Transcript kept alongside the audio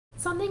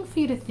something for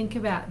you to think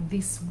about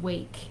this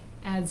week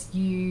as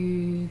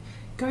you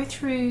go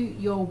through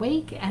your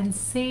week and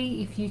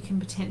see if you can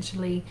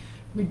potentially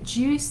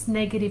reduce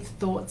negative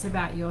thoughts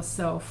about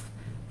yourself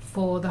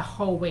for the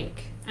whole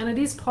week. And it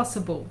is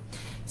possible.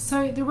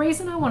 So the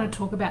reason I want to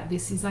talk about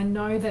this is I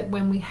know that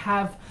when we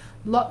have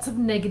lots of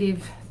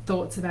negative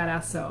thoughts about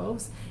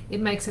ourselves, it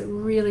makes it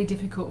really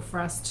difficult for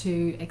us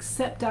to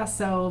accept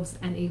ourselves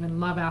and even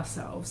love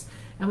ourselves.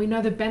 And we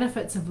know the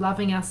benefits of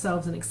loving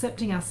ourselves and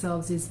accepting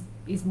ourselves is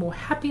more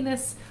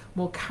happiness,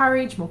 more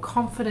courage, more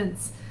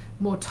confidence,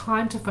 more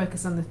time to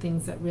focus on the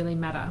things that really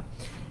matter.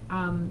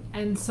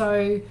 And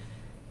so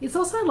it's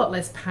also a lot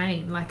less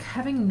pain. Like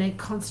having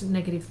constant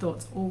negative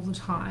thoughts all the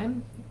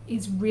time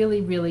is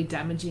really, really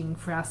damaging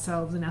for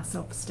ourselves and our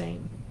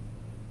self-esteem.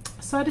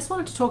 So I just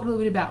wanted to talk a little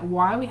bit about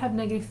why we have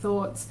negative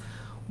thoughts,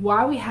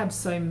 why we have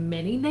so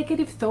many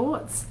negative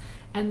thoughts,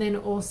 and then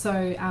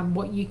also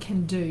what you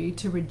can do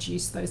to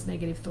reduce those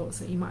negative thoughts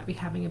that you might be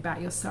having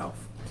about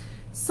yourself.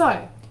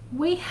 So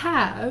we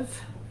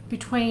have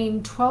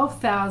between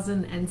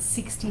 12,000 and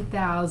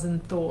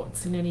 60,000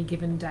 thoughts in any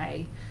given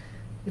day.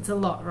 It's a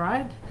lot,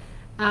 right?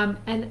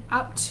 And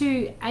up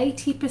to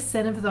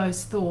 80% of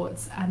those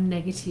thoughts are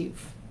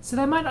negative. So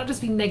they might not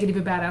just be negative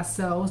about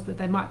ourselves, but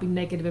they might be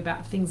negative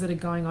about things that are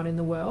going on in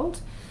the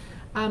world.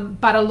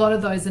 But a lot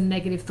of those are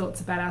negative thoughts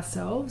about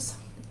ourselves.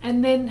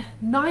 And then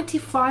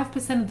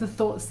 95% of the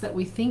thoughts that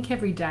we think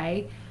every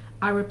day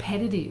are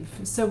repetitive.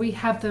 So we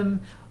have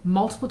them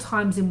multiple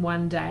times in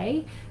one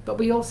day, but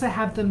we also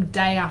have them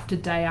day after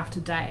day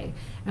after day.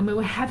 And when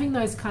we're having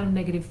those kind of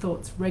negative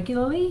thoughts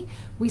regularly,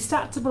 we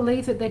start to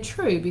believe that they're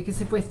true, because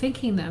if we're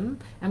thinking them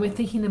and we're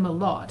thinking them a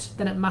lot,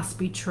 then it must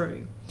be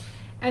true.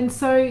 And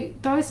so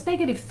those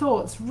negative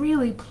thoughts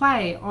really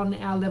play on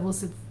our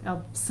levels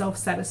of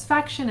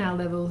self-satisfaction, our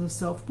levels of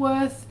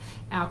self-worth,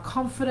 our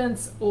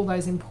confidence, all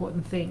those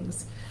important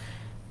things.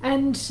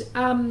 And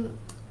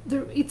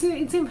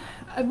it's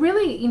a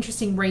really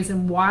interesting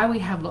reason why we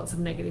have lots of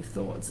negative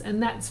thoughts,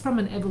 and that's from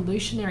an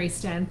evolutionary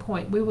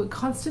standpoint. We were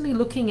constantly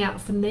looking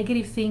out for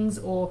negative things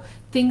or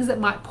things that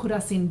might put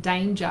us in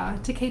danger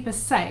to keep us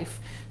safe.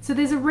 So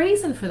there's a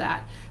reason for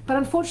that. But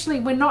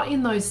unfortunately, we're not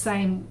in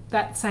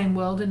that same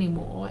world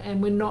anymore,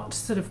 and we're not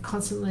sort of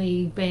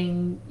constantly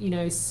being,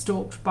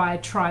 stalked by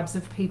tribes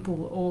of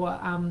people or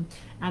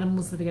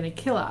animals that are going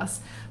to kill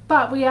us.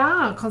 But we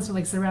are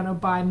constantly surrounded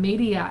by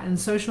media and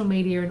social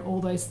media and all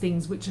those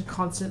things which are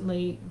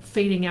constantly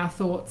feeding our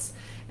thoughts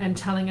and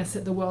telling us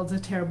that the world's a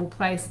terrible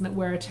place and that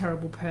we're a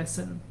terrible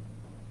person.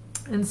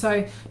 And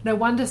so no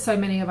wonder so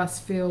many of us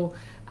feel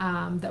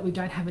that we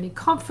don't have any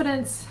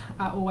confidence,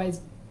 are always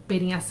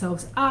beating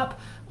ourselves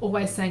up,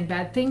 always saying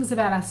bad things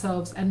about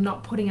ourselves, and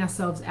not putting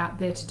ourselves out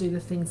there to do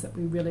the things that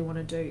we really want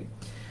to do.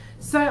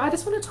 So I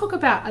just want to talk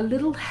about a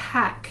little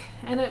hack,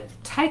 and it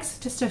takes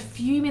just a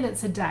few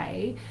minutes a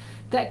day,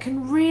 that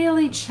can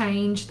really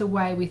change the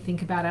way we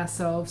think about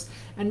ourselves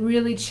and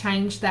really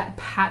change that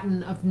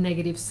pattern of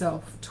negative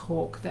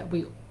self-talk that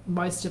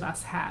most of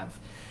us have.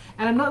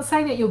 And I'm not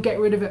saying that you'll get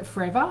rid of it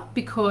forever,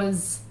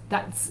 because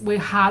we're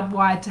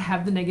hardwired to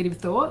have the negative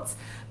thoughts,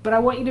 but I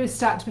want you to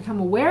start to become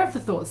aware of the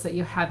thoughts that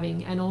you're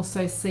having, and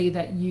also see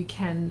that you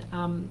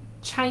can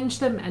change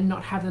them and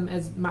not have them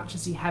as much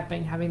as you have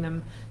been having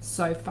them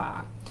so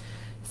far.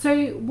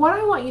 So what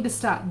I want you to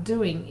start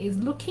doing is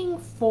looking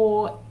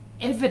for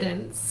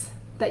evidence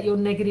that your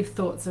negative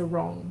thoughts are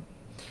wrong.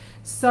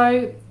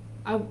 So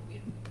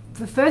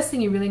the first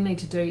thing you really need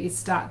to do is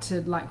start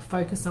to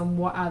focus on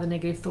what are the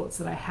negative thoughts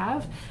that I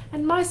have.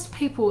 And most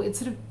people, it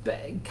sort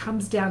of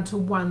comes down to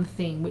one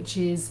thing, which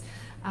is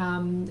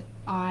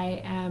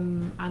I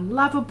am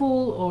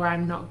unlovable, or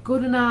I'm not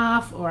good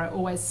enough, or I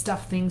always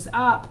stuff things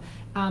up.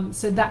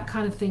 So that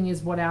kind of thing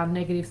is what our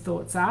negative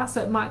thoughts are.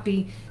 So it might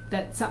be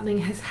that something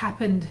has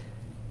happened,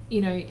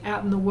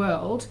 out in the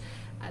world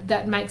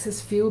that makes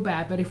us feel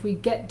bad. But if we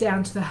get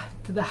down to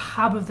the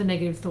hub of the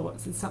negative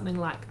thoughts, it's something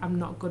like, I'm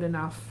not good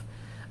enough,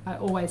 I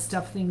always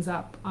stuff things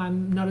up,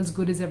 I'm not as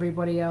good as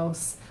everybody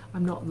else,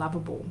 I'm not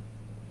lovable.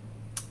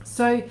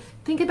 So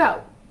think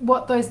about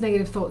what those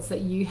negative thoughts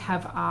that you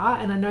have are,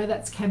 and I know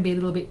that can be a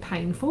little bit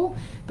painful,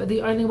 but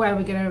the only way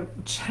we're going to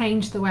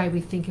change the way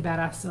we think about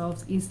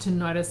ourselves is to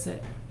notice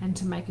it and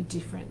to make a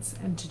difference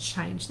and to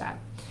change that.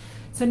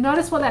 So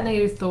notice what that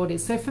negative thought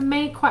is. So for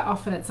me, quite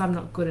often it's I'm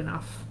not good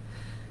enough.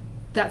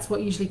 That's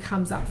what usually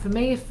comes up for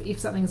me if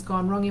something's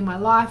gone wrong in my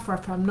life, or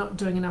if I'm not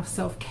doing enough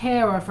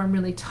self-care, or if I'm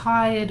really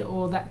tired,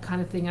 or that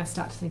kind of thing. I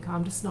start to think, oh,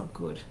 I'm just not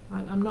good.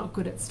 I'm not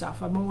good at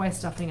stuff. I'm always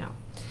stuffing up.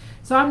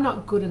 So I'm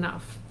not good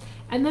enough.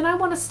 And then I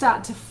want to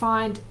start to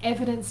find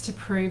evidence to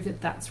prove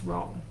that that's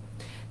wrong.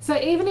 So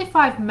even if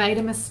I've made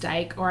a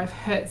mistake, or I've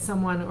hurt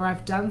someone, or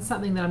I've done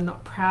something that I'm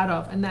not proud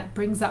of, and that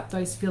brings up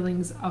those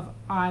feelings of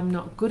I'm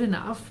not good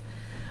enough,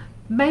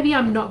 maybe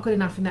I'm not good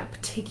enough in that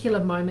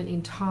particular moment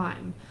in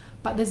time,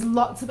 but there's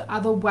lots of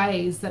other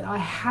ways that I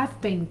have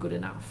been good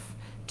enough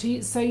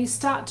So you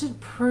start to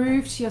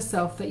prove to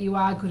yourself that you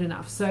are good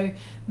enough. So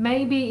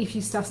maybe if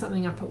you stuff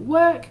something up at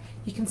work,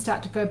 you can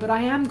start to go, but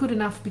I am good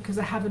enough because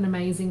I have an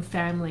amazing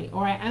family,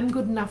 or I am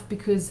good enough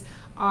because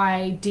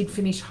I did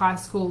finish high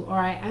school, or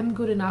I am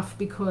good enough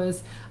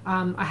because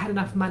I had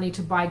enough money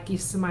to buy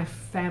gifts to my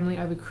family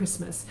over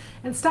Christmas.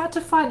 And start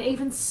to find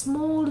even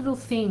small little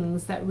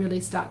things that really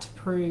start to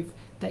prove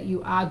that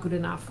you are good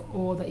enough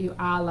or that you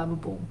are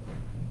lovable.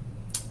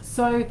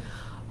 So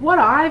what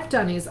I've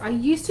done is I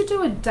used to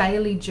do a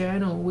daily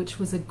journal, which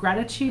was a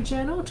gratitude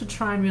journal, to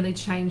try and really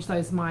change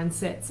those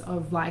mindsets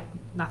of like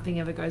nothing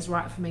ever goes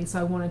right for me. So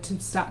I wanted to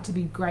start to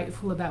be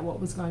grateful about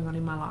what was going on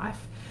in my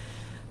life.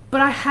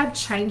 But I have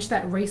changed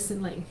that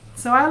recently.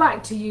 So I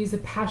like to use a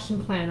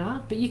passion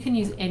planner, but you can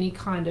use any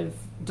kind of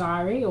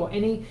diary or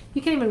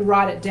you can even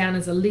write it down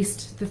as a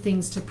list, the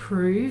things to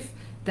prove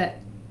that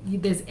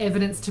there's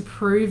evidence to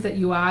prove that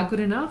you are good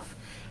enough.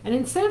 And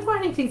instead of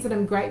writing things that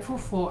I'm grateful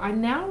for, I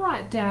now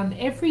write down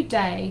every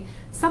day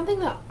something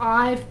that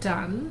I've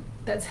done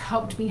that's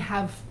helped me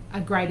have a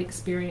great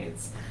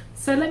experience.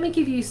 So let me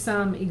give you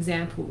some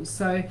examples.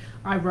 So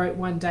I wrote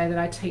one day that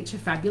I teach a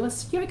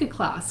fabulous yoga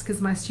class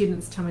because my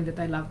students tell me that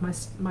they love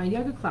my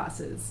yoga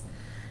classes.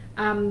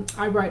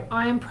 I wrote,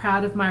 I am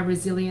proud of my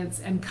resilience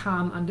and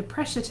calm under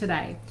pressure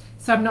today.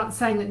 So I'm not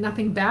saying that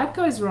nothing bad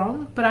goes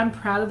wrong, but I'm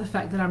proud of the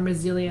fact that I'm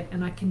resilient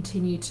and I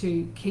continue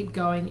to keep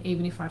going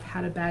even if I've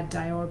had a bad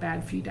day or a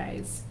bad few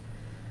days.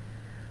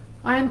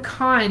 I am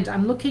kind.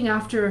 I'm looking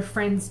after a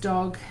friend's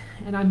dog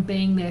and I'm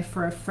being there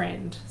for a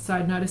friend.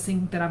 So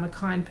noticing that I'm a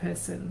kind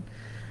person.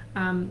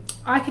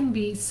 I can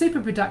be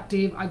super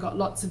productive. I got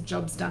lots of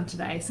jobs done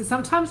today. So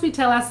sometimes we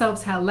tell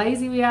ourselves how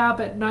lazy we are,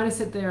 but notice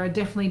that there are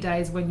definitely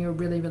days when you're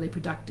really, really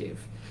productive.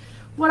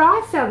 What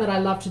I found that I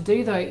love to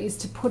do though is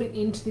to put it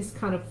into this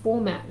kind of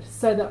format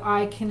so that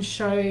I can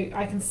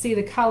see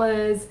the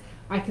colors,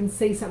 I can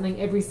see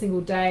something every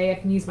single day, I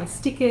can use my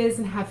stickers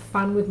and have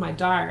fun with my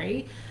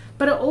diary.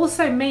 But it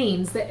also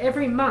means that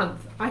every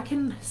month I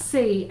can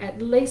see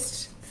at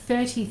least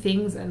 30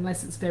 things,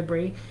 unless it's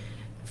February,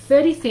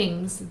 30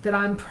 things that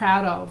I'm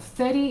proud of,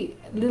 30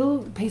 little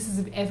pieces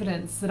of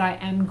evidence that I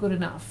am good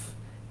enough.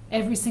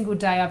 Every single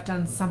day I've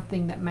done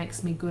something that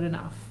makes me good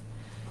enough.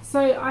 So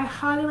I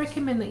highly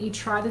recommend that you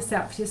try this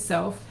out for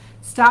yourself.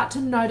 Start to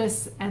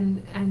notice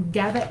and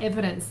gather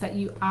evidence that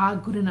you are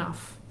good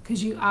enough,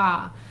 because you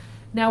are.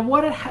 Now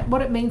what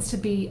it means to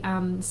be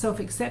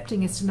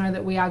self-accepting is to know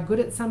that we are good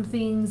at some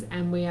things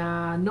and we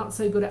are not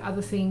so good at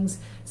other things.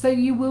 So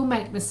you will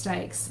make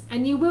mistakes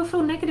and you will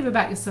feel negative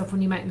about yourself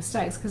when you make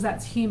mistakes, because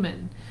that's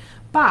human.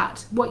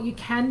 But what you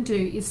can do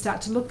is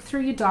start to look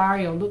through your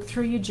diary or look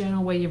through your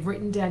journal where you've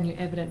written down your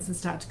evidence and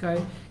start to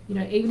go, you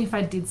know, even if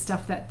I did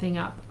stuff that thing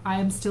up, I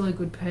am still a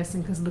good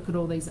person because look at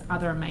all these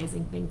other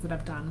amazing things that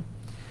I've done.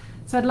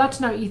 So I'd love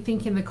to know what you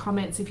think in the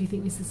comments, if you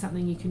think this is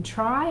something you can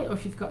try or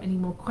if you've got any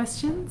more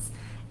questions,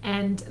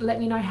 and let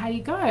me know how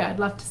you go. I'd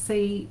love to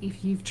see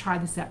if you've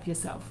tried this out for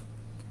yourself.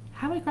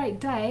 Have a great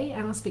day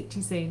and I'll speak to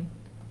you soon.